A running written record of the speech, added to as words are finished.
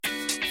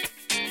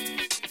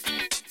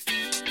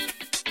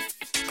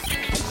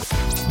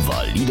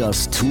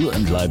Validas Tool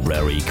and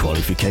Library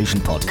Qualification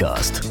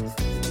Podcast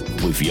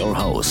with your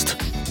host,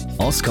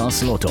 Oskar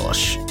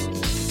Zlotosh.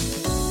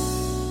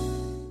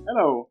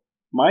 Hello,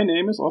 my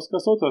name is Oskar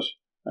Zlotosh,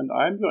 and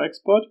I'm your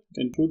expert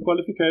in tool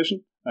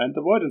qualification and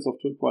avoidance of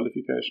tool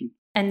qualification.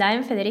 And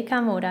I'm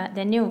Federica Mura,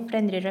 the new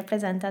friendly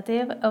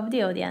representative of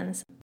the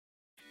audience.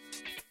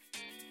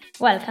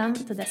 Welcome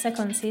to the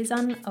second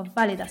season of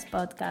Validas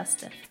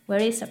podcast, where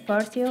we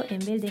support you in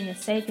building a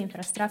safe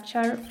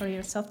infrastructure for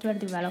your software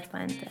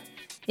development.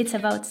 It's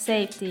about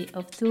safety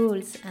of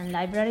tools and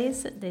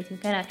libraries that you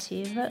can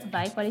achieve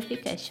by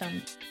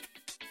qualification.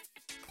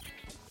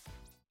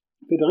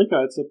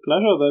 Federica, it's a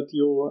pleasure that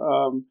you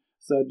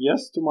said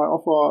yes to my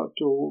offer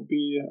to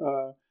be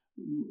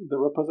the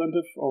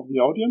representative of the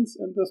audience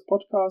in this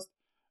podcast.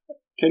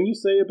 Can you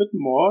say a bit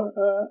more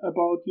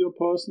about your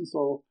person?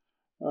 So,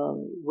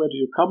 where do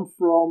you come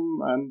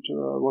from and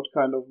what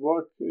kind of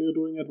work you're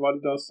doing at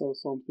Validas? So,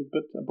 something a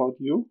bit about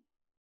you.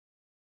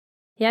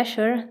 Yeah,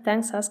 sure.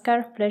 Thanks,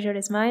 Oskar. Pleasure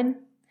is mine.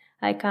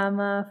 I come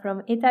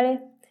from Italy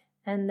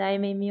and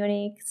I'm in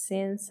Munich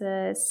since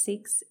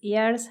 6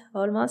 years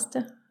almost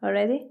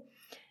already.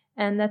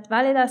 And at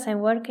Validas, I'm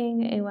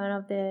working in one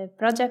of the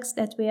projects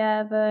that we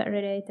have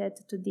related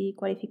to the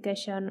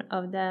qualification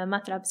of the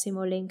MATLAB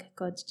Simulink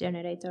code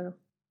generator.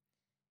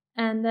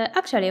 And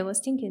actually, I was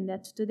thinking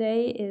that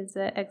today is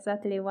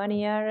exactly 1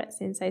 year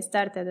since I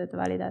started at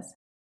Validas.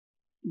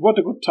 What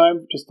a good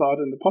time to start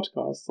in the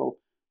podcast.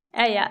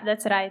 Yeah,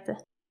 that's right.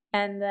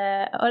 And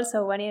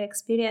also 1 year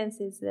experience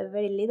is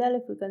very little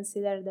if we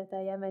consider that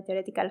I am a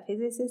theoretical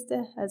physicist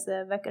as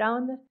a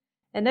background.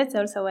 And that's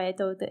also why I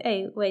thought,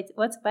 hey, wait,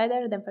 what's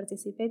better than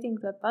participating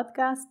to a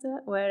podcast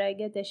where I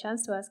get the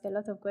chance to ask a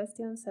lot of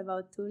questions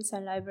about tools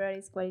and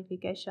libraries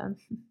qualification?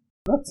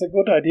 That's a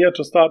good idea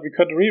to start. We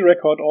could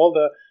re-record all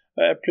the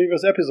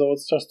previous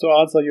episodes just to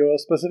answer your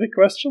specific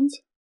questions.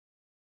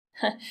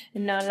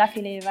 No,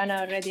 luckily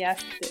Ivana already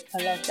asked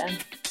a lot of them.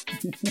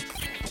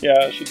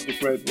 Yeah, she did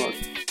great work.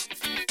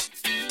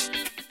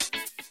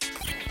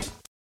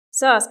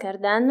 So Oskar,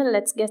 then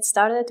let's get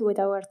started with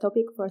our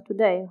topic for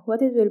today.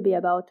 What it will be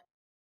about?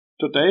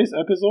 Today's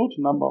episode,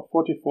 number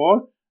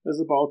 44,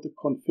 is about the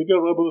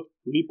configurable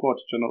report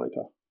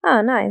generator.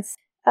 Ah, nice.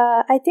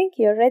 I think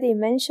you already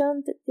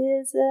mentioned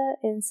this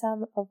in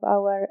some of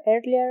our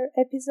earlier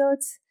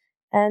episodes,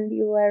 and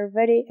you were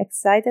very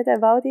excited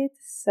about it,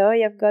 so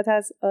you've got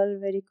us all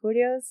very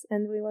curious,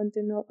 and we want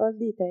to know all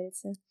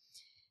details.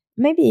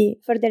 Maybe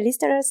for the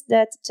listeners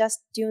that just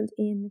tuned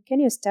in,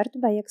 can you start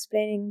by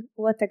explaining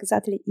what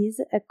exactly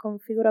is a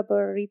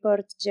configurable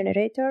report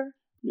generator?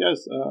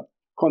 Yes,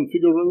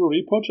 configurable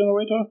report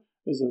generator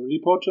is a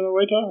report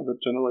generator that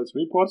generates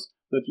reports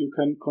that you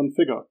can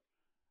configure.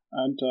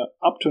 And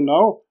up to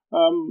now,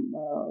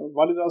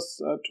 Validas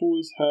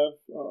tools have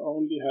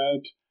only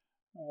had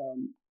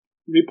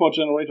report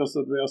generators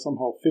that were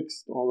somehow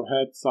fixed or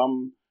had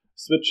some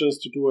switches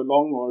to do a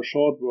long or a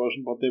short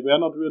version, but they were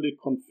not really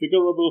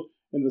configurable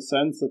in the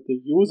sense that the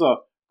user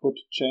could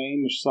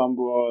change some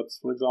words.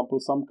 For example,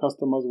 some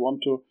customers want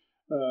to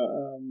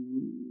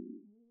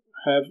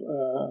have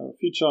a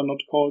feature not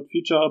called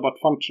feature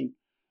but function.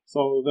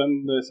 So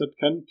then they said,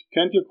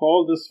 can't you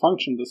call this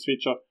function this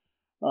feature?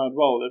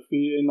 Well, if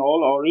we in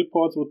all our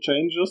reports would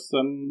change this,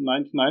 then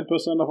 99%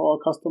 of our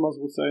customers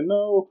would say,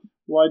 no,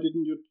 why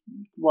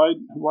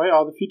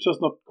are the features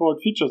not called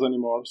features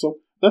anymore?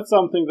 So that's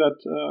something that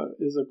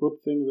is a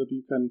good thing, that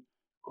you can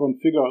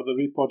configure the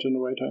report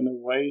generator in a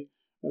way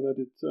that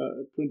it's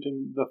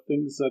printing the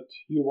things that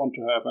you want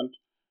to have. And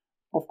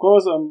of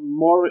course, a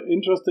more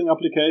interesting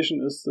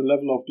application is the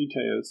level of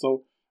detail.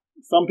 So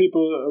some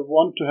people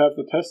want to have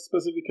the test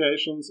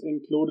specifications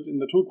included in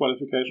the tool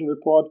qualification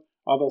report,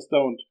 others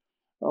don't.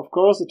 Of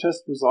course, the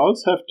test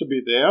results have to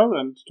be there,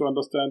 and to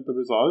understand the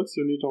results,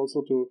 you need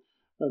also to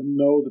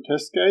know the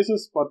test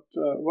cases, but,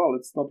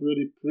 it's not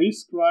really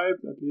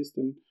prescribed, at least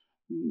in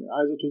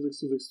ISO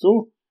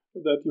 26262,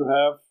 that you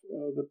have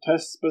the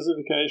test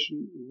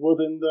specification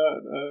within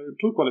the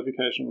tool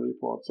qualification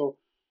report. So,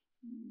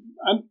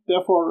 and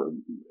therefore,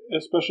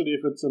 especially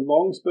if it's a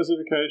long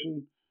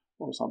specification,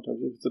 or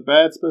sometimes if it's a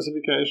bad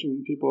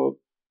specification,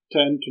 people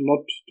tend to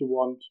not to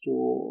want to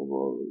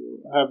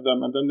have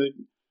them, and then they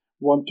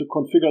want to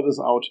configure this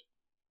out.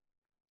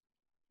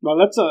 Now,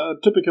 that's a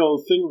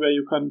typical thing where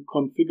you can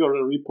configure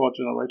a report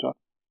generator.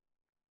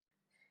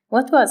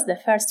 What was the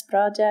first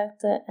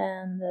project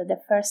and the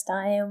first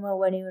time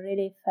when you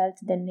really felt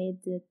the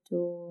need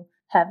to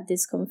have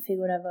this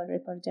configurable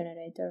report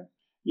generator?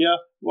 Yeah,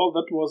 well,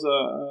 that was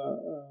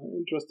an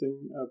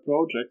interesting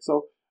project.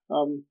 So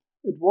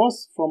it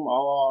was from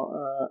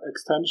our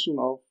extension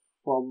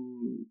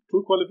from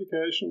tool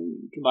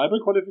qualification to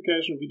library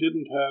qualification. We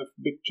didn't have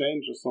big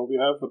changes. So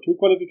we have a tool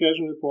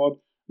qualification report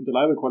and the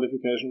library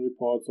qualification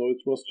report. So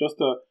it was just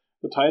the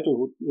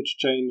title which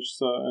changed,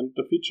 and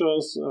the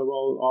features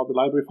are the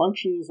library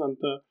functions, and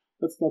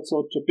that's not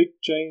such a big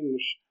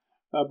change.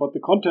 But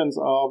the contents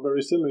are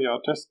very similar: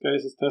 test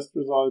cases, test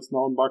results,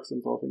 known bugs,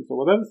 and so things.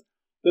 So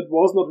that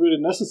was not really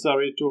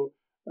necessary to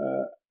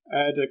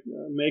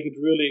make it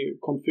really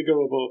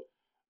configurable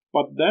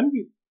But then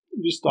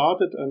we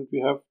started, and we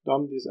have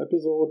done this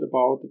episode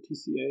about the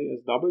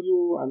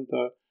TCA-SW and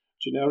the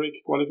generic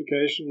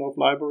qualification of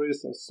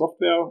libraries as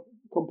software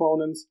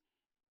components.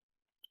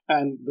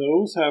 And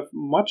those have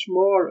much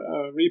more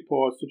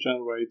reports to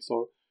generate.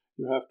 So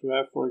you have to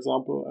have, for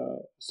example,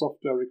 a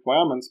software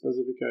requirement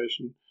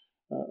specification,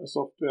 a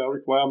software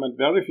requirement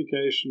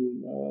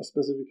verification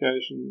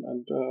specification,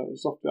 and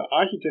software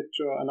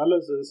architecture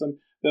analysis. And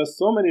there's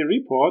so many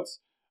reports.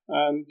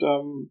 And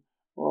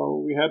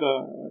we had a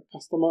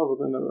customer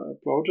within a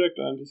project,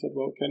 and he said,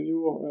 well, can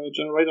you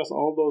generate us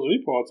all those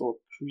reports or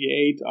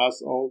create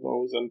us all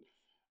those? And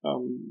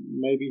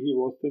maybe he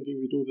was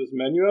thinking we do this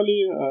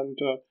manually, and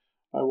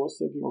I was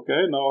thinking,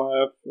 okay, now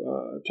I have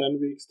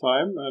 10 weeks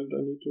time and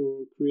I need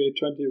to create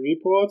 20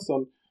 reports,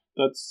 and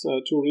that's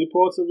 2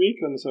 reports a week.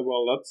 And I said,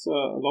 well, that's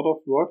a lot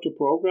of work to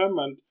program,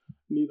 and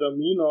neither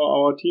me nor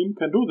our team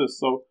can do this.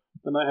 So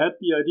then I had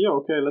the idea,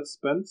 okay, let's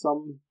spend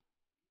some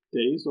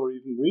days or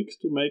even weeks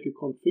to make a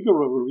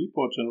configurable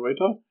report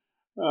generator,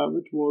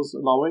 which was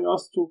allowing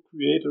us to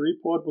create a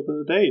report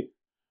within a day.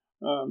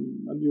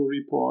 A new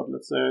report,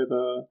 let's say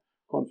the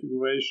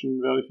configuration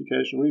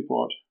verification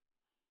report.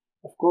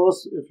 Of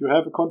course, if you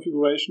have a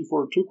configuration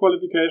for a 2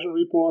 qualification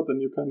report,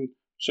 then you can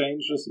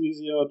change this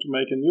easier to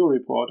make a new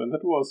report. And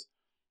that was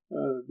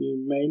the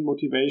main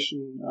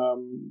motivation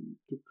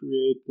to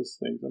create this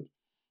thing. And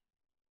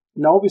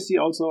now we see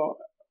also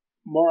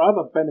more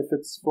other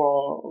benefits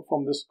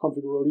from this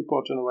configurable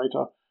report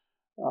generator,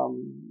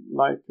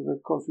 like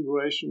the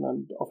configuration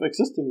of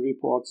existing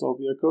reports. So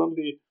we are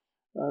currently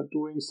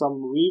doing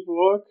some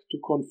rework to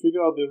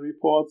configure the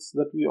reports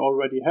that we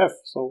already have.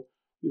 So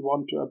we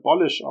want to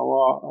abolish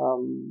our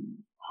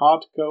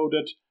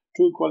hard-coded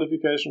tool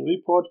qualification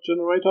report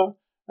generator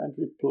and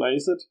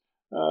replace it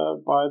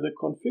by the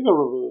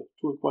configurable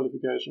tool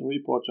qualification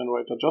report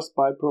generator just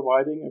by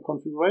providing a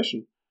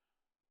configuration.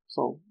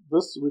 So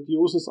this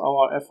reduces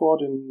our effort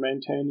in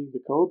maintaining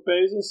the code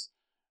bases,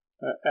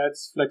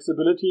 adds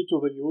flexibility to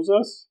the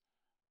users,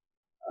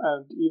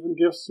 and even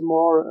gives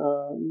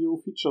more new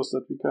features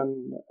that we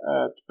can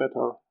add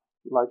better,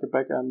 like a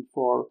backend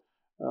for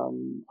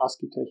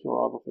ASCII Tech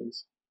or other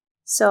things.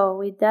 So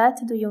with that,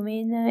 do you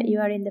mean you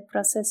are in the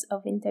process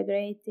of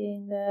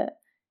integrating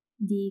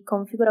the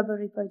configurable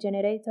report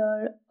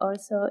generator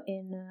also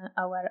in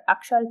our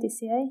actual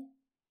TCA?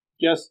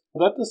 Yes,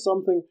 that is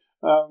something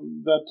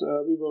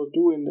that we will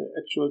do in the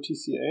actual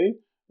TCA,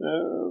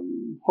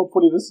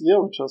 hopefully this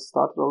year, which has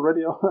started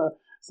already.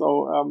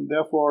 So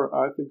therefore,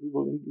 I think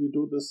we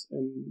do this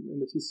in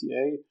the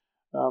TCA,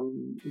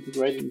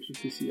 integrated into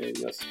TCA,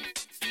 yes.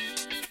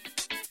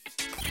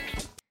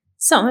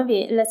 So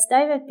maybe let's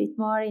dive a bit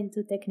more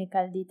into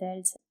technical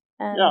details.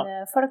 And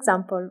for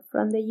example,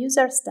 from the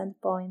user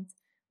standpoint,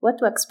 what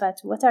to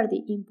expect? What are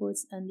the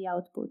inputs and the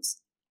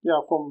outputs?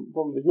 Yeah, from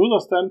the user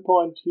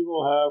standpoint, he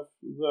will have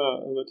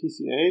the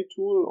TCA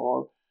tool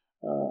or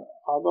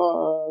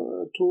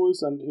other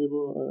tools, and he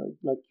will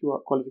like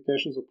your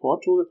qualification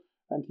support tool,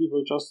 and he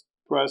will just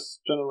press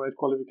generate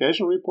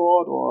qualification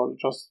report or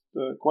just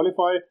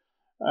qualify,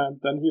 and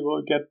then he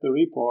will get the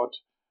report.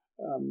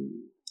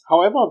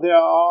 However, there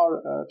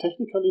are,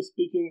 technically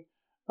speaking,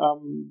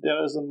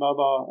 there is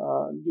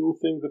another new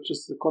thing, which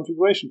is the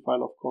configuration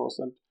file, of course.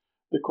 And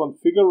the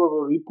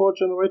configurable report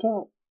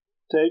generator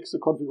takes a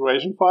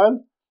configuration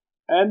file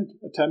and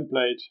a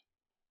template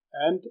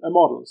and a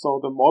model. So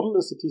the model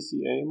is a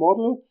TCA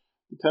model.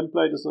 The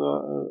template is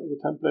the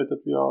template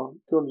that we are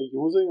currently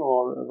using,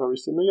 or a very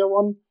similar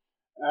one,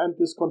 and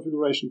this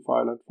configuration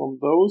file. And from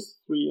those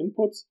 3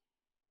 inputs,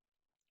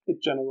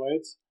 it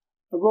generates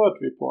a Word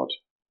report.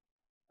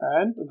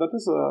 And that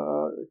is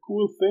a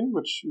cool thing,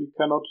 which we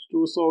cannot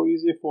do so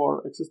easy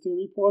for existing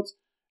reports.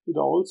 It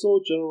also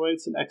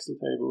generates an Excel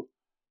table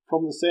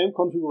from the same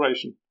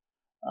configuration.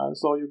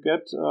 So you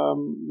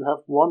have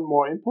one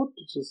more input,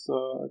 which is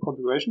a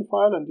configuration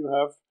file, and you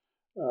have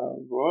a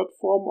Word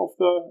form of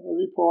the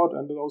report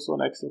and then also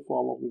an Excel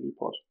form of the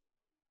report.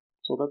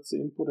 So that's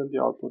the input and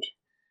the output.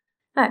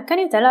 Can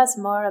you tell us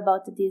more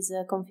about this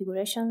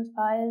configuration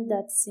file?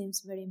 That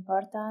seems very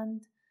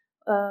important.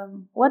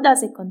 What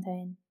does it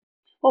contain?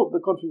 Oh,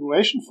 the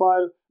configuration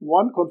file,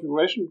 one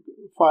configuration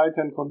file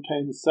can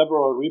contain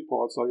several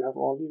reports. So you have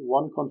only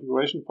one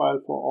configuration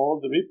file for all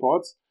the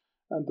reports.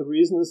 And the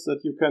reason is that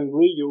you can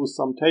reuse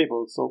some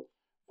tables. So,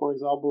 for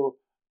example,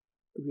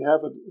 we have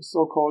a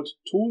so-called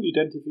tool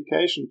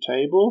identification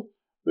table,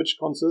 which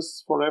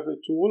consists for every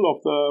tool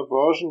of the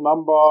version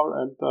number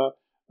and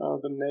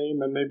the name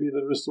and maybe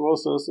the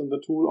resources and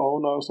the tool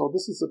owner. So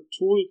this is a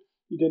tool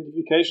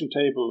identification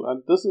table,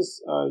 and this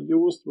is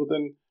used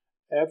within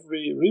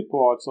every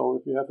report. So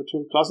if you have a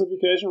tool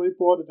classification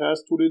report, it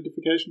has tool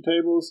identification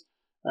tables,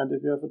 and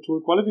if you have a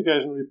tool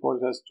qualification report,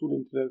 it has tool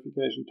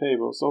identification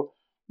tables. So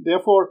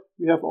therefore,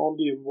 we have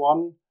only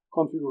one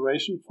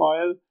configuration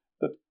file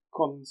that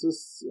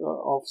consists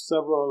of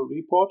several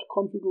report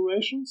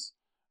configurations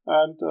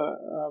and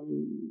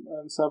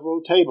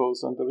several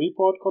tables, and the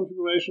report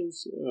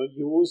configurations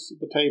use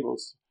the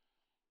tables.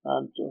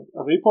 And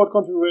a report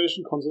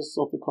configuration consists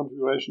of the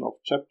configuration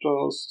of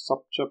chapters,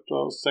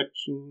 subchapters,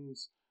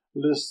 sections,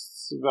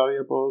 lists,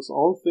 variables,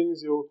 all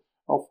things you,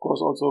 of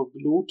course, also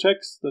glue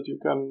text that you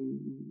can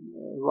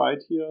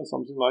write here,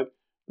 something like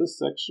this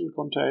section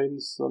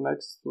contains the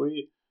next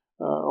three,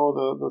 or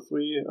the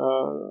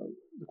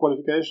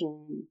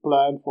qualification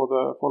plan for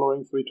the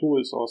following 3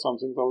 tools or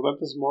something. So that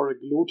is more a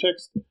glue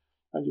text,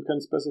 and you can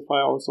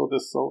specify also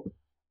this. So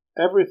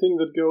everything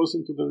that goes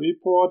into the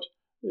report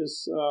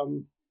is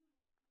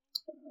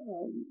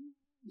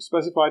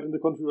specified in the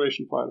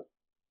configuration file.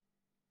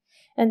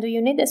 And do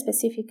you need a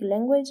specific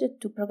language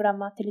to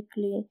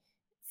programmatically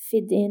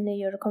feed in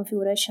your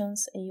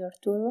configurations in your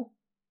tool?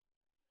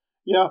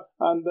 Yeah,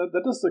 and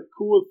that is the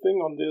cool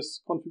thing on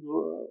this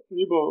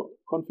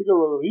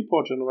configurable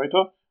report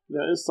generator.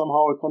 There is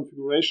somehow a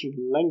configuration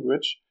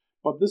language,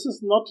 but this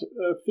is not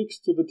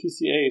fixed to the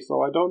TCA.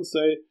 So I don't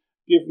say,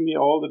 give me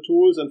all the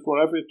tools and for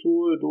every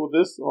tool do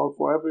this, or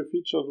for every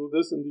feature do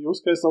this in the use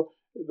case. So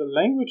the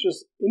language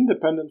is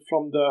independent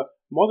from the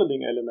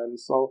modeling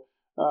elements. So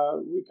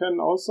we can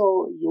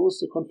also use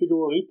the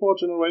configurable report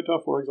generator,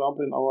 for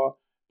example, in our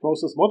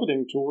process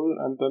modeling tool,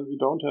 and then we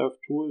don't have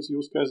tools,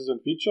 use cases, and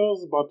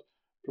features, but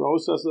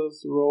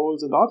processes,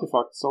 roles, and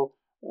artifacts. So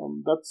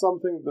that's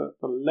something that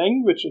the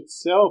language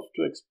itself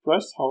to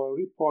express how a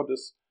report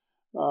is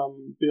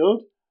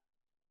built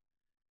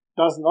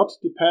does not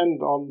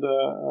depend on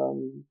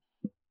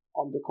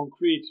the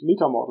concrete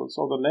meta model.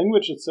 So the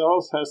language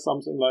itself has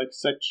something like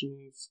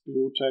sections,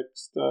 glue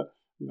text,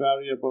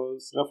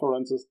 variables,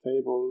 references,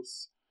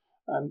 tables,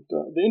 and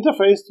the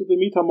interface to the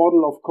meta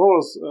model, of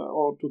course,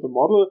 or to the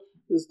model,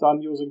 is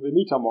done using the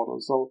meta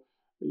model. So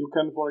you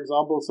can, for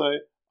example,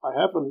 say, I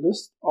have a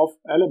list of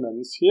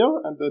elements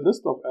here, and the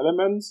list of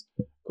elements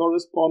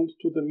correspond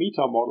to the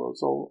meta model.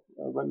 So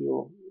when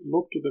you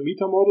look to the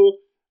meta model,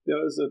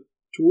 there is a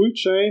tool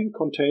chain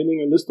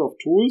containing a list of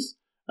tools,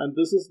 and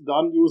this is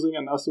done using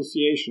an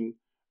association.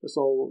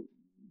 So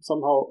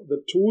somehow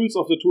the tools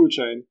of the tool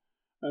chain.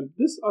 And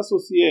this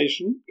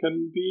association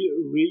can be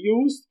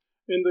reused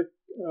in the,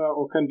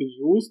 or can be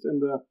used in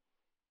the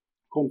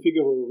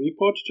configurable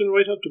report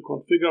generator to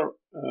configure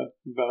a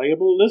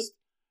variable list,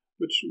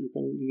 which you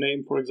can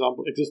name, for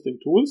example, existing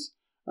tools,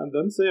 and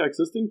then say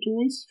existing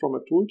tools from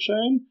a tool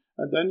chain,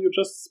 and then you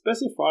just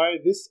specify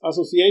this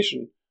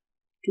association,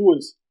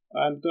 tools.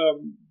 And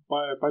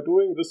by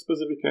doing this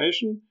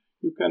specification,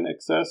 you can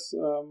access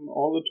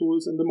all the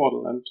tools in the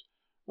model. And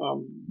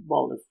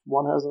well, if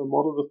one has a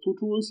model with 2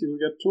 tools, he will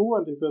get 2,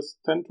 and if there's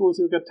 10 tools,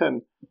 he'll get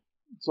 10.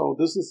 So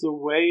this is the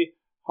way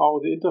how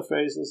the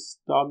interface is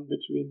done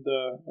between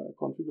the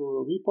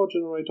configurable report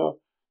generator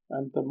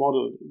and the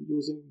model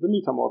using the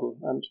meta model.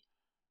 And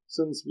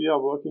since we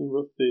are working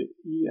with the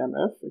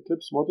EMF,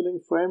 Eclipse Modeling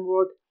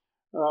Framework,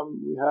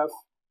 we have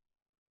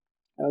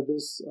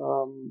this,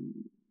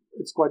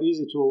 it's quite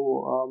easy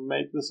to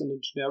make this in a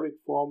generic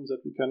form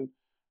that we can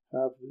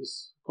have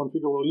this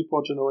configurable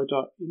report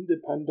generator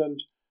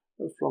independent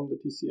from the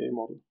TCA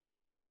model.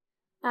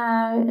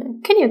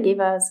 Can you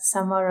give us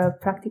some more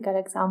practical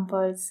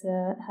examples?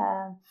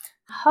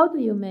 How do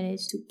you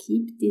manage to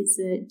keep this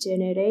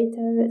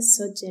generator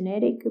so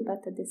generic,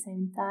 but at the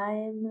same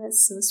time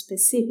so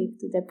specific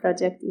to the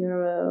project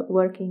you're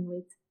working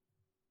with?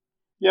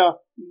 Yeah,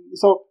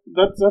 so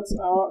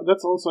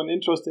that's also an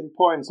interesting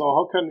point. So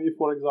how can we,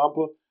 for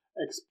example,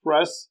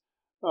 express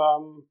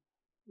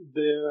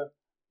the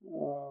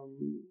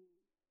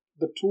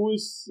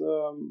tools,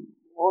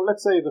 or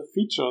let's say the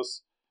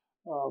features?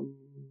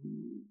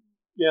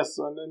 Yes,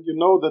 and you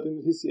know that in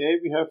the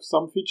TCA we have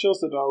some features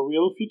that are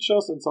real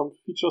features and some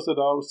features that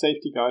are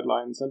safety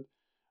guidelines. And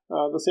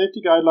the safety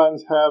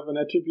guidelines have an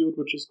attribute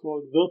which is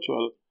called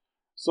virtual.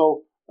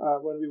 So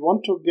when we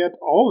want to get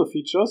all the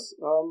features,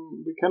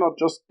 we cannot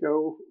just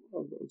go,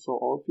 so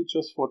all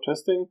features for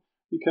testing,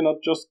 we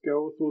cannot just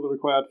go through the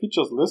required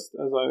features list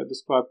as I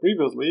described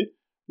previously.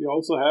 We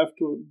also have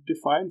to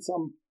define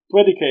some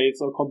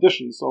predicates or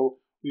conditions. So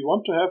we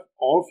want to have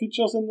all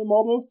features in the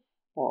model,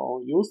 or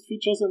all used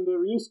features in the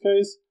use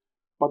case,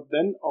 but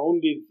then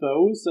only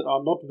those that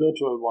are not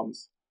virtual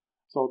ones.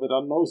 So that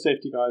are no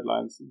safety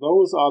guidelines.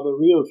 Those are the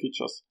real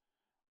features.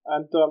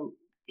 And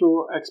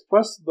to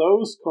express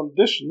those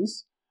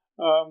conditions,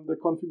 the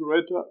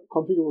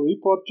configurable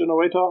report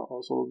generator,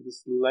 also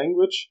this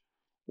language,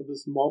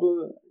 this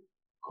model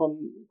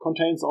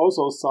contains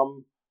also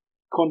some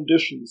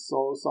conditions.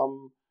 So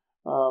some,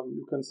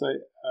 you can say,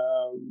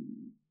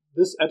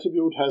 this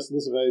attribute has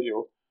this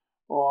value,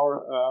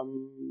 or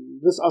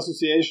this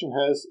association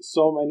has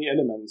so many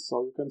elements.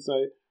 So you can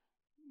say,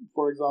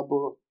 for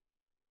example,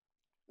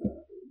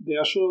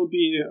 there shall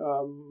be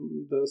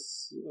the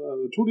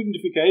tool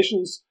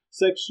identifications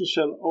section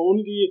shall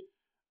only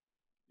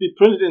be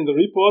printed in the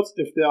reports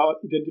if there are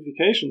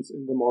identifications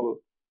in the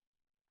model.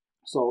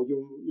 So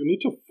you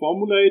need to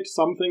formulate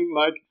something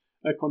like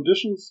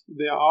conditions,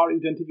 there are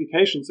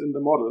identifications in the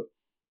model.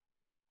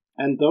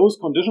 And those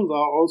conditions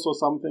are also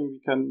something we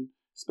can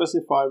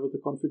specify with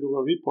the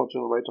configurable report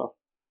generator.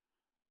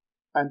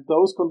 And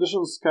those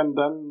conditions can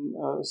then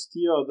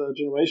steer the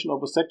generation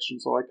of a section.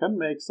 So I can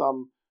make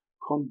some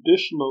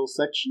conditional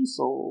sections.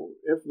 So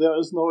if there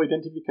is no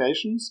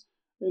identifications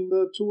in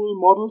the tool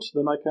modeled,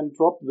 then I can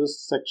drop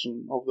this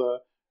section of the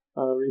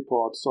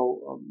report.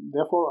 So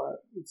therefore,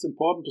 it's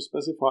important to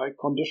specify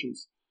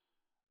conditions.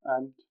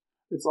 And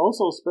it's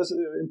also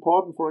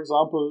important, for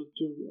example,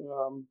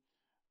 to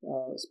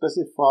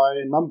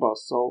specify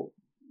numbers. So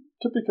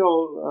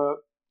typical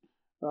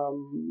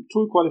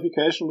tool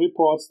qualification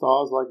report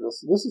starts like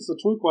this. This is the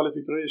tool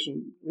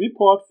qualification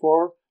report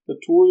for the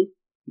tool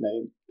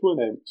name.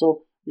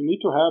 So we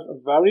need to have a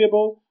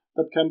variable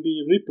that can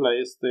be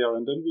replaced there,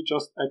 and then we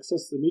just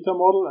access the meta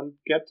model and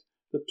get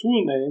the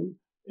tool name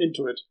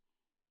into it.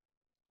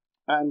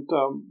 And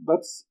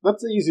that's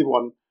the easy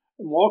one.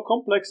 More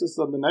complex is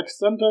then the next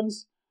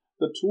sentence.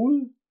 The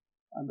tool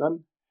and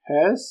then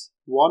has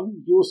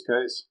one use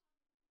case.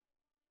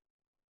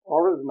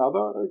 Or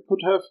another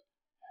could have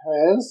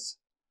has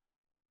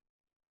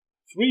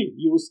 3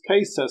 use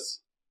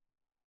cases.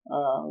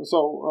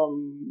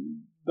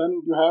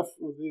 Then you have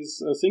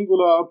this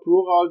singular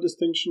plural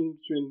distinction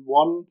between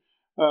one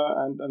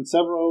and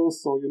several.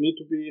 So you need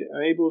to be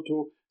able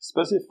to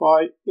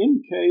specify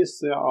in case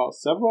there are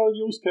several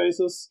use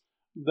cases,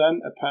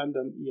 then append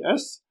an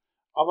ES,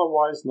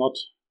 otherwise not.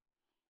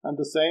 And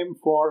the same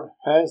for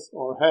has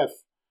or have.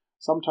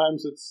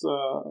 Sometimes it's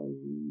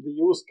the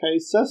use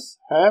cases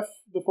have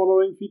the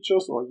following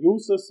features or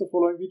uses the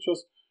following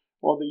features,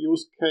 or the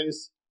use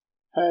case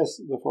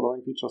has the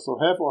following features. So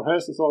have or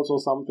has is also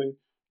something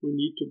we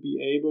need to be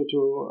able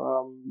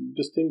to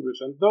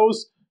distinguish. And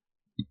those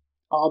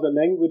are the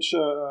language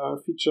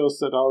features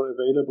that are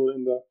available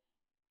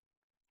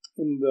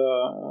in the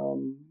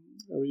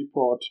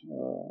report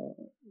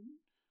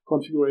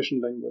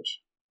configuration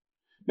language.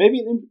 Maybe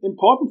an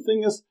important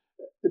thing is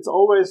it's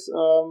always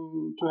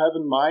to have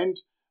in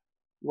mind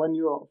when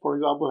you, for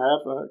example,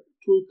 have a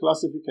tool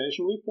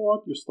classification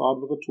report, you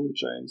start with a tool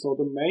chain. So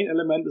the main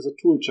element is a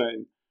tool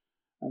chain.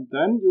 And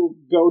then you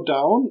go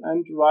down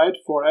and write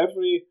for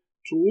every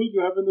tool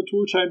you have in the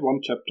tool chain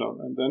one chapter.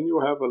 And then you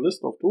have a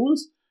list of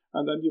tools,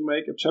 and then you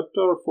make a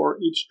chapter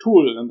for each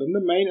tool. And then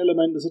the main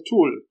element is a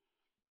tool.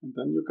 And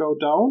then you go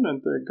down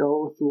and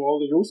go through all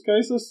the use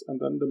cases,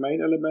 and then the main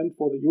element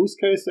for the use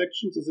case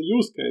sections is a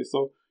use case.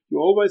 So you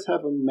always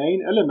have a main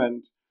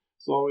element.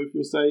 So if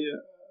you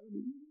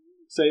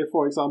say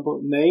for example,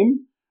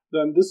 name,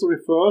 then this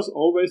refers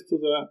always to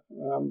the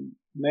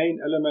main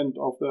element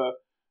of the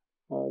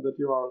that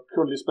you are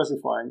currently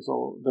specifying.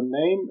 So the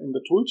name in the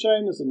tool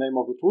chain is the name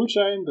of the tool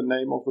chain. The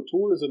name of the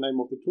tool is the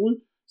name of the tool.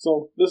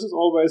 So this is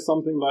always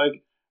something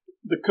like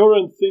the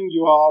current thing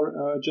you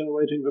are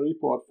generating the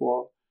report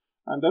for.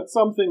 And that's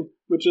something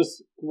which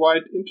is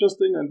quite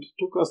interesting and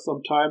took us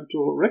some time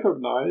to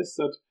recognize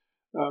that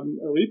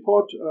a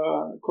report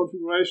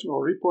configuration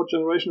or report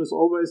generation is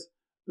always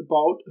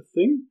about a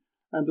thing.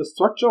 And the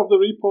structure of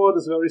the report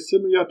is very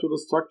similar to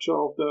the structure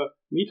of the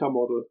meta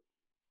model.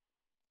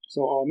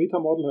 So our meta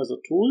model has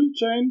a tool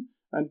chain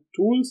and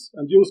tools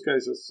and use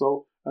cases.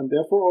 So, and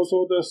therefore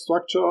also the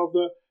structure of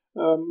the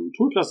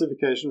tool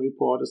classification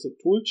report is a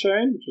tool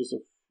chain, which is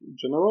a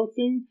general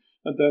thing,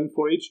 and then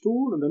for each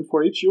tool and then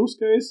for each use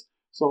case.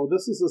 So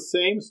this is the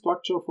same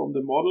structure from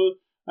the model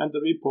and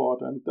the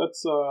report, and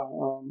that's a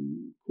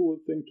cool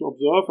thing to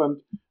observe.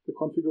 And the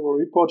configurable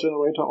report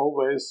generator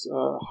always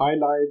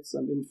highlights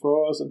and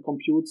infers and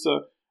computes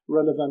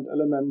relevant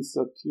elements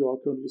that you are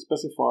currently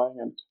specifying,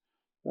 and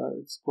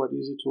it's quite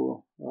easy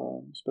to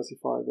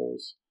specify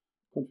those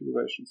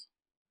configurations.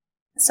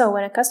 So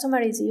when a customer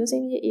is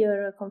using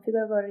your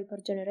configurable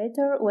report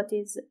generator, what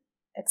is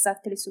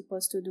exactly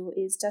supposed to do?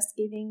 Is just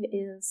giving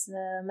his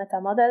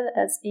meta model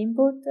as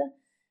input,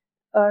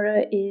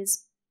 or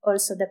is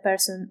also the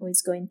person who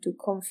is going to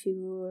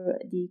configure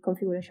the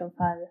configuration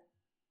file?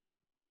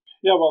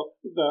 Yeah, well,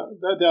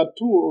 there are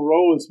 2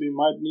 roles we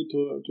might need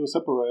to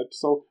separate.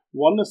 So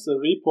one is the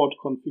report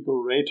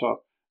configurator.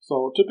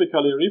 So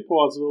typically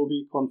reports will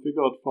be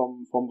configured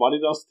from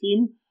Validas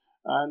team,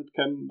 and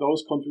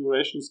those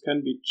configurations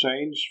can be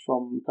changed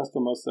from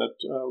customers that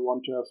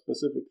want to have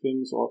specific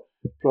things or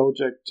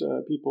project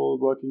people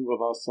working with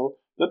us. So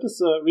that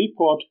is a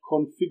report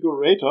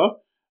configurator,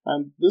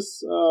 and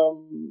this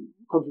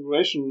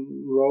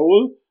configuration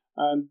role,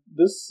 and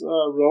this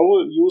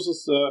role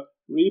uses the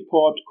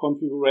report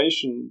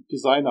configuration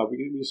designer. We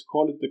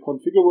call it the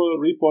configurable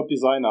report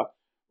designer,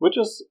 which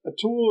is a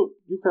tool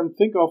you can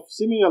think of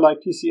similar like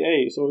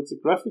TCA. So it's a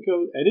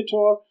graphical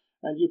editor,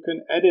 and you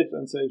can edit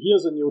and say,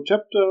 here's a new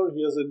chapter,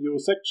 here's a new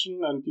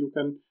section, and you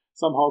can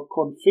somehow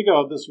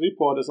configure this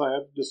report as I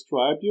have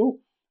described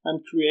you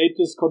and create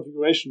this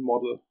configuration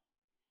model.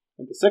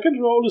 And the second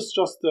role is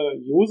just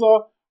the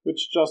user,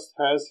 which just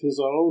has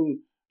his own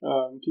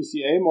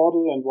TCA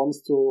model and wants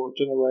to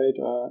generate,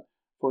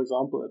 for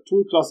example, a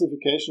tool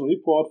classification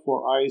report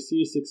for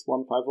IEC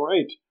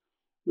 61548.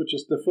 Which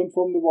is different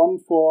from the one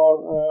for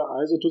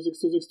ISO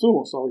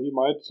 26262. So he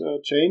might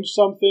change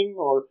something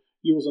or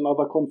use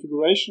another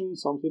configuration,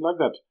 something like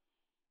that.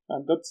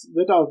 And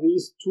that are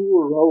these 2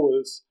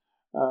 roles.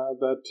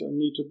 that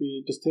need to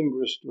be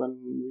distinguished when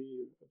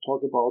we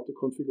talk about the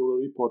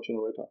configurable report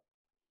generator.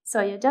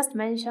 So you just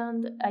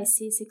mentioned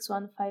IEC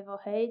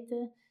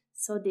 61508,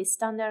 so the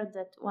standard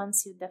that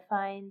once you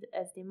defined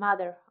as the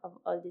mother of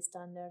all the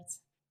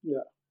standards.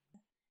 Yeah.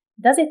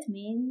 Does it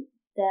mean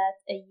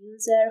that a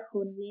user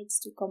who needs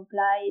to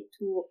comply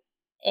to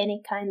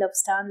any kind of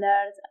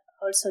standard,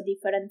 also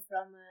different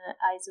from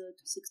ISO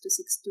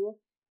 26262,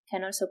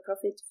 can also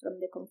profit from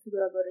the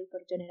configurable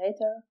report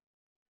generator?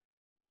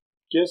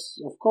 Yes,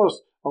 of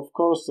course.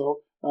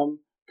 So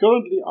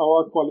currently,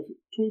 our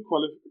tool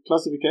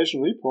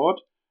classification report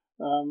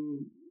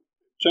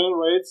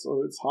generates,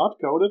 or it's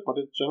hard-coded, but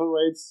it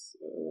generates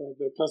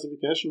the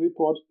classification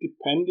report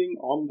depending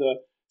on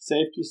the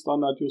safety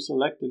standard you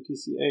select in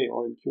TCA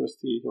or in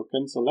QST. You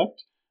can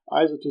select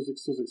ISO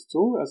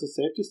 26262 as a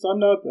safety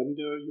standard, and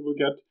you will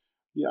get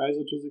the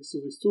ISO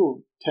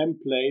 26262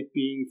 template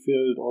being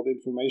filled, or the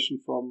information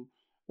from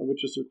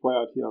which is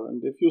required here.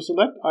 And if you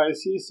select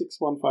IEC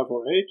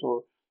 61508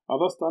 or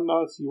other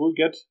standards, you will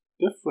get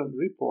different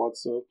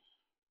reports. So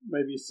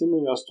maybe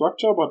similar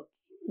structure, but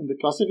in the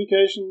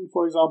classification,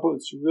 for example,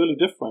 it's really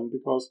different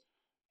because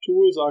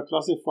tools are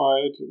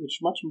classified with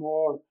much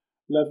more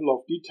level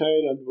of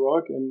detail and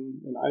work in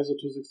ISO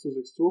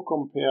 26262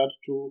 compared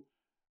to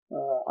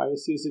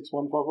IEC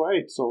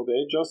 61508. So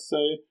they just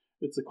say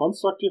it's a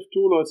constructive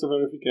tool or it's a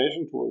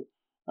verification tool.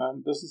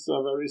 And this is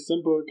a very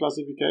simple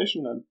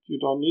classification, and you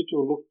don't need to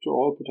look to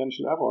all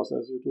potential errors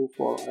as you do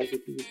for ISO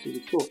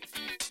 26262.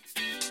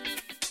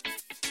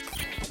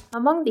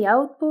 Among the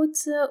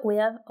outputs, we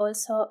have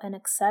also an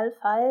Excel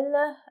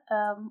file.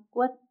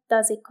 What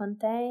does it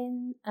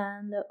contain,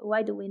 and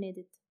why do we need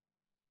it?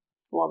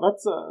 Well,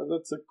 that's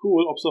a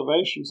cool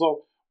observation.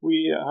 So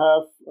we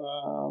have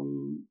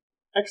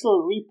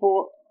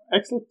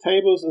Excel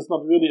tables is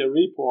not really a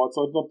report,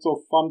 so it's not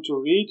so fun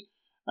to read,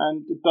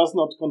 and it does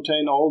not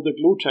contain all the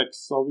glue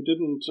text. So we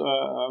didn't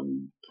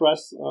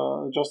press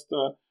just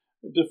a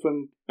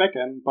different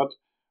backend, but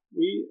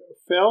we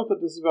felt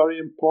that it's very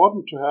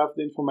important to have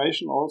the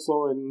information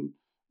also in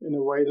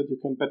a way that you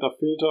can better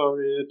filter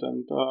it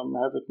and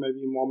have it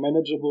maybe more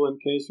manageable in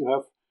case you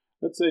have,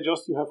 let's say,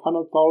 just you have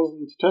 100,000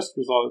 test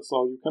results,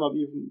 so you cannot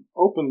even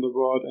open the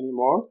Word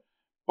anymore.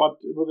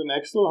 But within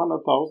Excel,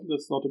 100,000,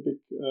 that's not a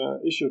big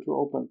issue to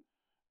open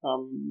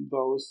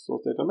those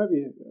data.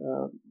 Maybe,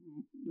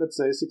 let's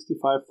say,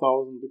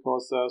 65,000,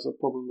 because there's a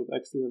problem with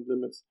Excel and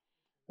limits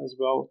as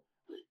well.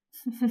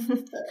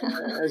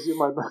 As you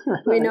might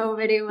we know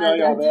very well.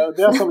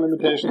 There are some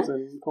limitations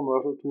in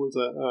commercial tools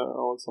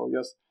also,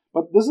 yes.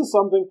 But this is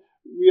something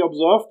we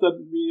observed, that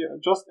we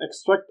just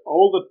extract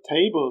all the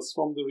tables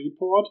from the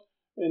report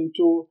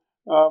into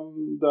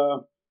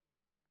the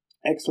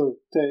Excel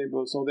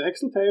table. So the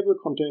Excel table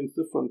contains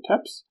different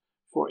tabs.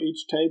 For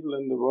each table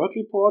in the Word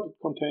report, it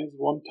contains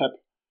one tab.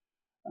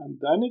 And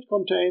then it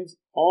contains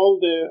all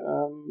the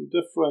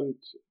different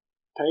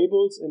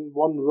tables in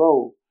one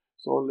row.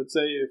 So let's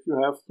say if you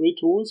have 3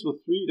 tools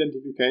with 3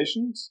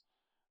 identifications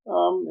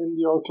in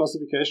your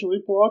classification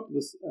report,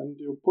 and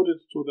you put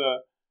it to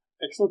the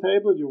Excel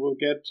table, you will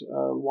get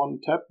one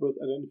tab with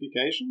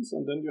identifications,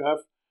 and then you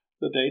have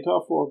the data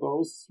for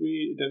those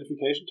 3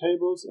 identification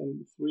tables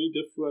in 3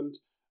 different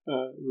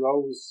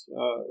rows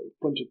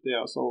printed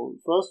there. So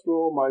first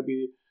row might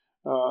be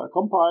a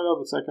compiler,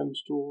 the second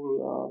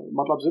tool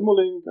MATLAB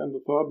Simulink, and the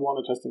third one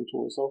a testing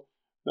tool. So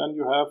then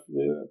you have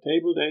the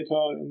table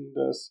data in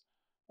this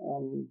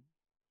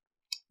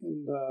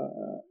in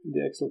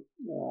the Excel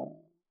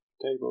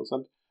tables.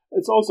 And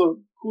it's also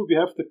cool, we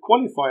have the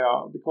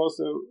qualifier, because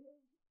the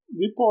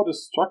report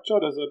is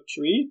structured as a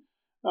tree.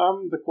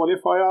 The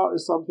qualifier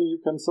is something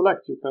you can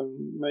select. You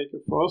can make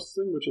a first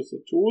thing, which is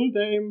the tool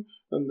name,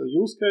 then the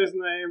use case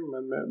name,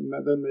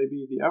 and then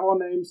maybe the error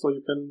name. So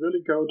you can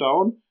really go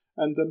down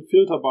and then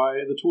filter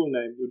by the tool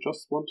name. You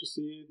just want to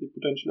see the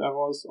potential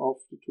errors of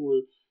the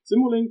tool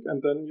Simulink,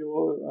 and then you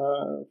will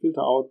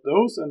filter out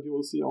those, and you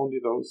will see only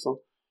those.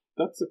 So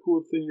that's a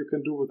cool thing you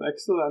can do with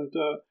Excel, and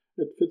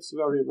it fits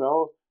very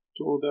well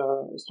to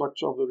the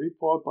structure of the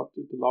report, but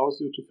it allows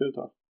you to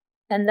filter.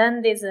 And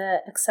then this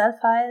Excel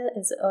file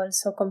is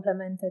also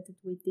complemented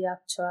with the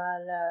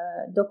actual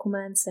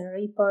documents and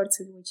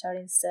reports, which are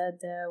instead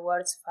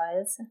Word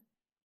files.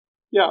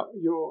 Yeah,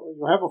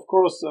 you have, of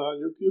course,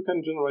 you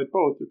can generate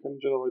both. You can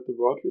generate the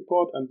Word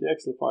report and the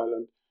Excel file.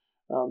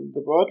 And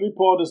the Word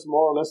report is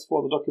more or less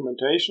for the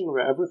documentation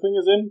where everything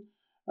is in,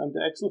 and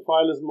the Excel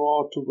file is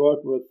more to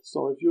work with.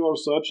 So if you are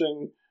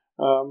searching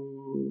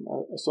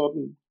a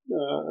certain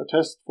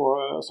test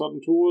for a certain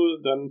tool,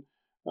 then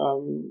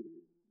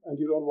and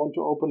you don't want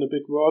to open a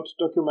big Word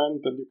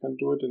document, then you can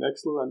do it in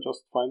Excel and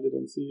just find it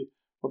and see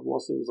what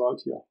was the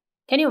result here.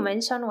 Can you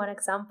mention one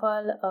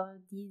example of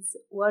these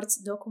Word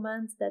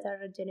documents that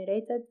are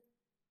generated?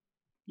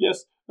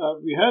 Yes,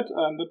 we had,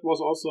 and that was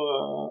also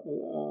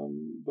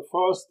the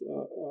first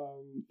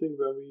thing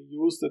where we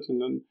used it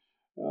in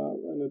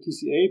a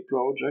TCA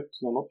project,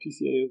 no, not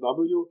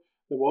TCASW.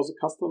 There was a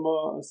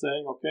customer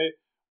saying, okay,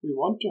 we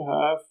want to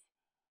have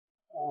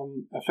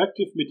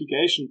effective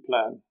mitigation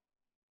plan.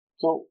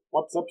 So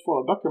what's that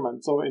for a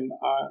document? So in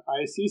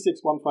IEC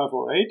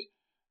 61548,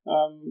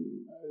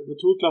 the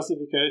tool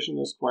classification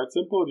is quite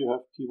simple. You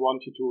have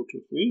T1, T2,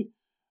 T3,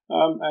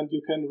 and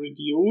you can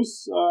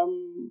reduce,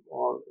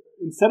 or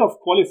instead of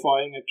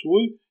qualifying a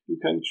tool, you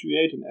can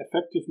create an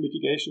effective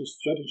mitigation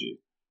strategy.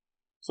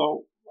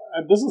 So,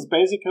 and this is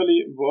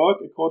basically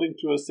work according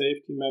to a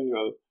safety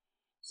manual.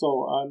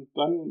 So, and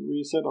then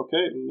we said,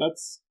 okay,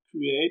 let's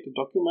create a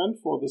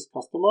document for this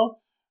customer,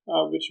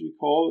 which we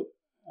call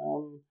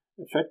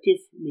effective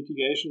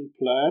mitigation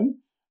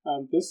plan.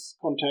 And this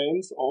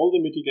contains all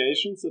the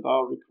mitigations that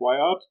are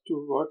required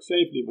to work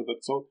safely with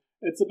it. So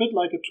it's a bit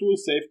like a tool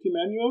safety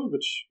manual,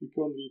 which we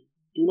currently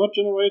do not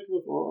generate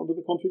with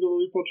the configure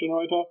report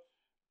generator,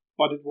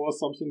 but it was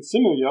something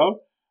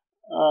similar,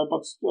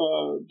 but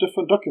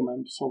different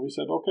document. So we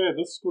said, okay,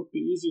 this could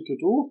be easy to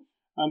do.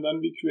 And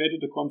then we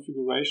created a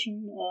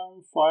configuration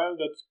file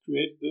that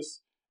created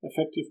this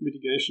effective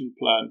mitigation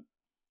plan.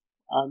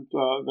 And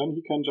then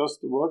he can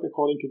just work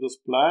according to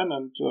this plan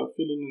and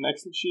fill in an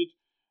Excel sheet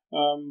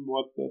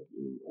about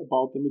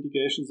the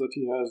mitigations that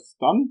he has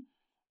done,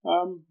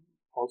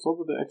 also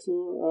with the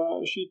Excel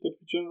sheet that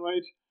we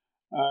generate,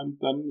 and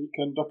then he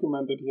can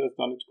document that he has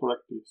done it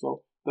correctly.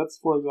 So that's,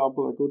 for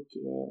example,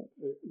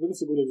 this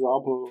is a good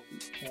example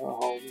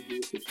how we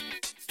use it.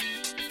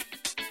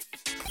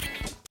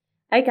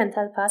 I can't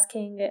help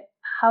asking,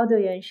 how do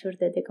you ensure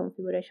that the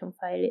configuration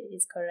file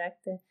is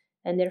correct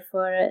and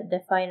therefore the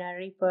final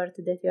report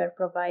that you are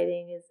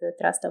providing is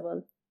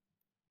trustable?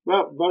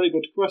 Well, very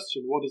good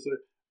question. What is a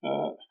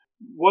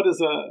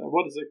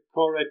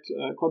correct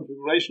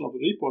configuration of the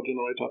report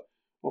generator?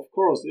 Of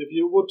course, if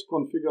you would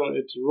configure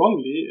it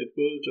wrongly, it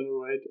will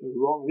generate a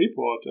wrong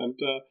report. And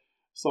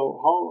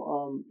so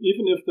how,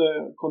 even if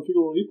the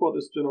configure report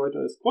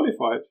generator is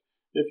qualified,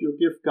 if you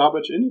give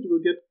garbage in, it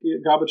will get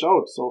garbage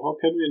out. So how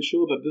can we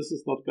ensure that this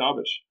is not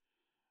garbage?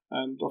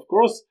 And of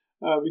course,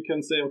 we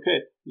can say,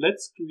 okay,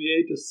 let's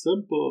create a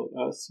simple,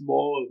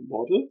 small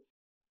model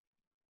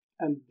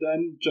and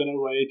then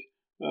generate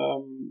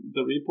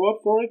the report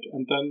for it,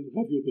 and then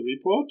review the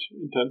report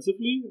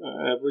intensively,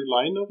 every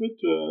line of it.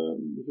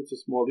 If it's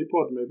a small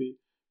report, maybe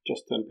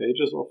just 10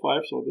 pages or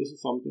 5. So this is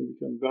something we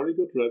can very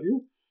good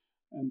review.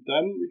 And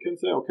then we can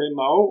say, okay,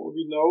 now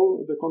we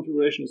know the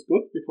configuration is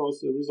good because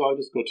the result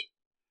is good.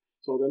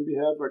 So then we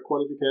have a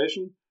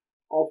qualification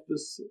of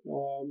this.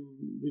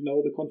 We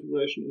know the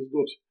configuration is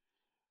good.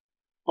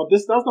 But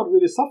this does not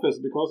really suffice,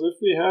 because if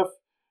we have,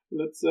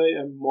 let's say,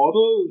 a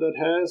model that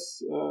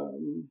has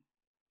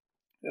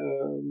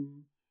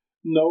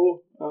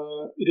no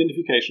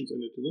identifications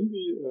in it, then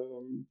we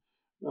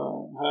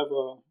have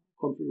a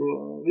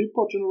configure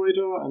report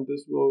generator, and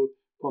this will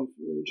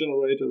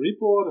generate a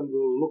report and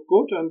will look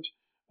good, and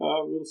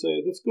we'll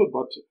say that's good.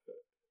 But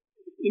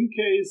in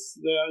case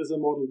there is a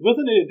model with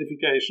an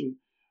identification,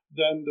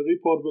 then the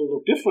report will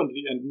look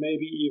differently and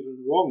maybe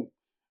even wrong.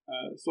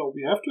 So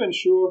we have to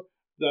ensure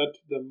that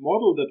the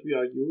model that we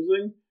are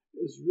using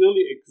is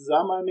really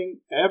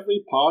examining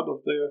every part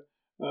of the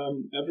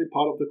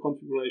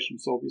configuration.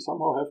 So we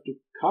somehow have to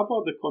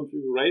cover the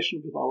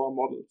configuration with our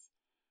models.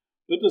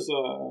 That is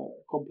a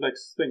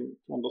complex thing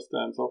to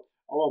understand. So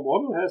our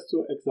model has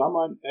to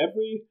examine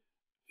every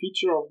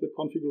feature of the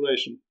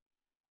configuration.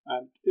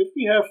 And if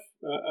we have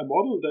a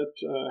model that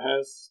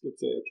has,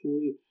 let's say, a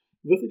tool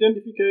with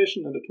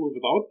identification and a tool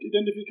without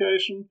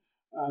identification,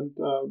 and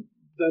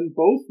then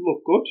both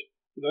look good,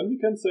 then we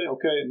can say,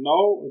 okay,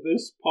 now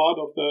this part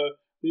of the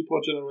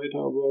report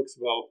generator works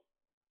well.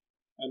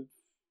 And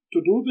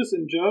to do this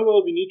in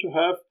general, we need to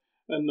have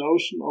a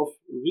notion of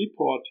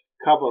report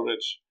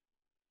coverage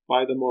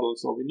by the model.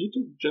 So we need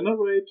to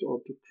generate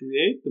or to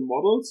create the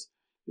models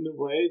in a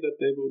way that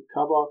they will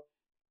cover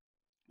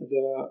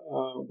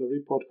the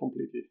report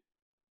completely.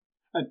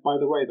 And by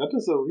the way, that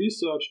is a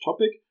research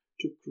topic,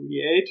 to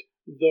create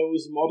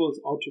those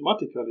models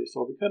automatically.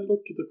 So we can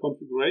look to the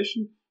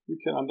configuration, we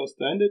can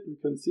understand it, we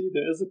can see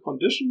there is a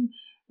condition.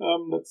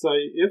 Let's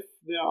say if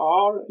there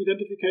are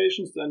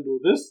identifications, then do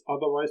this,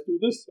 otherwise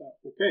do this.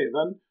 Okay,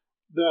 then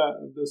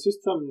the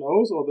system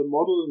knows, or the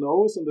model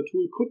knows, and the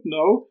tool could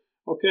know,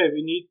 okay,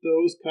 we need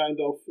those kind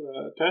of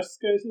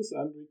test cases,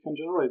 and we can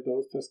generate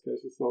those test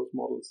cases, those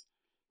models.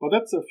 But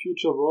that's a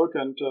future work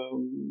and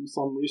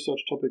some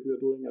research topic we are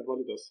doing at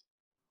Validas.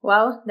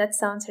 Wow, that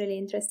sounds really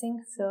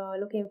interesting. So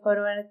looking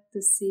forward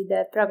to see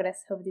the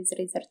progress of this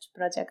research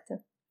project.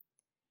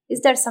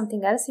 Is there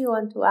something else you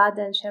want to add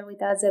and share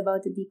with us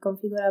about the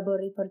configurable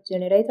report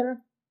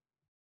generator?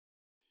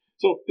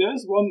 So there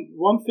is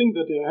one thing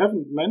that I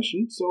haven't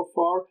mentioned so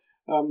far.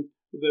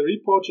 The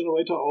report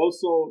generator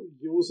also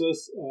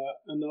uses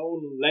a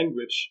known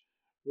language,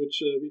 which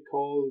we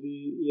call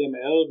the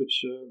EML,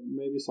 which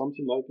may be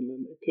something like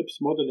an Eclipse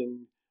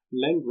modeling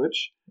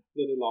language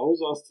that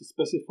allows us to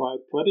specify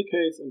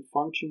predicates and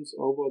functions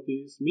over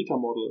these meta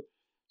model.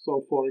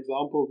 So, for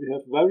example, we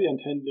have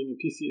variant handling in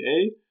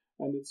TCA,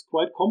 and it's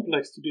quite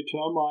complex to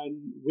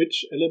determine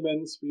which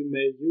elements we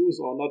may use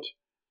or not.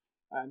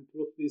 And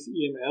with this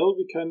EML,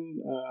 we can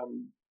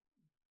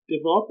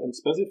develop and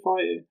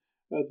specify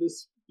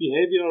this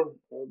behavior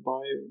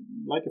by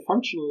like a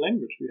functional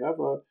language. We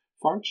have a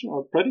function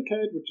or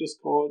predicate which is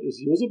called is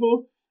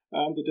usable,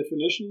 and the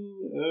definition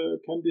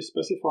can be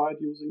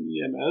specified using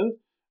EML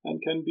and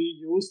can be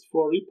used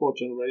for report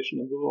generation,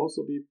 and will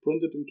also be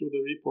printed into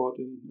the report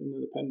in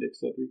an appendix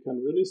that we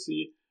can really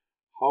see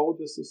how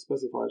this is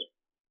specified.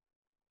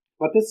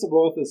 But this is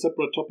worth a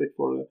separate topic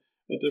for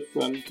a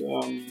different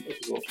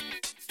episode.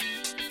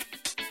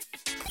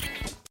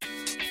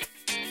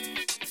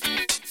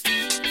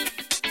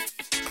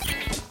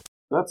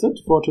 That's it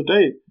for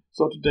today.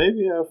 So today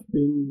we have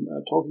been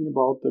talking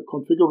about the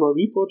configurable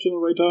report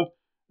generator,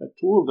 a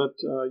tool that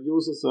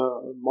uses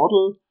a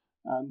model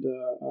and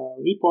a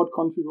report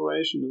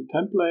configuration and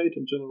template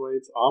and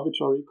generates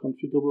arbitrary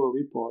configurable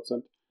reports.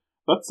 And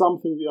that's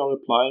something we are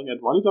applying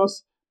at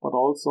Validas, but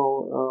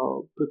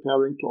also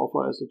preparing to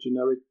offer as a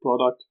generic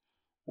product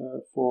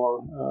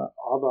for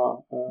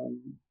other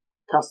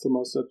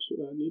customers that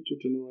need to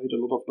generate a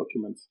lot of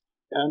documents.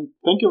 And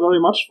thank you very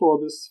much for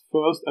this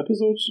first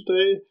episode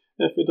today.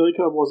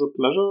 Federica, it was a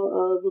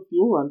pleasure with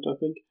you, and I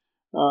think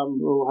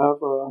we'll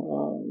have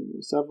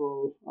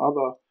several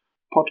other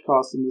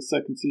podcasts in the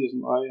second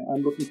season.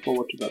 I'm looking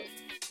forward to that.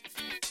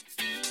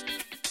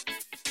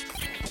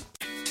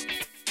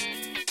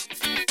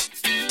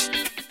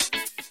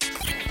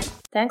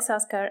 Thanks,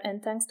 Oscar,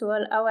 and thanks to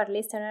all our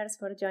listeners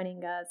for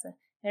joining us.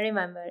 And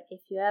remember,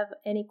 if you have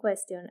any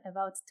question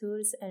about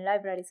tools and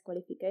libraries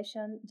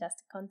qualification,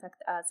 just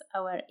contact us.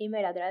 Our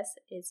email address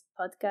is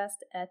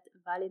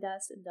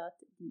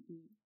podcast@validas.de.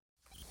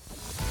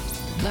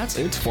 That's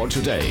it for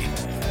today.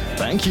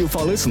 Thank you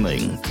for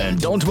listening,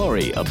 and don't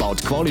worry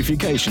about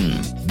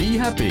qualification. Be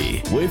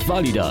happy with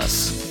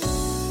Validas.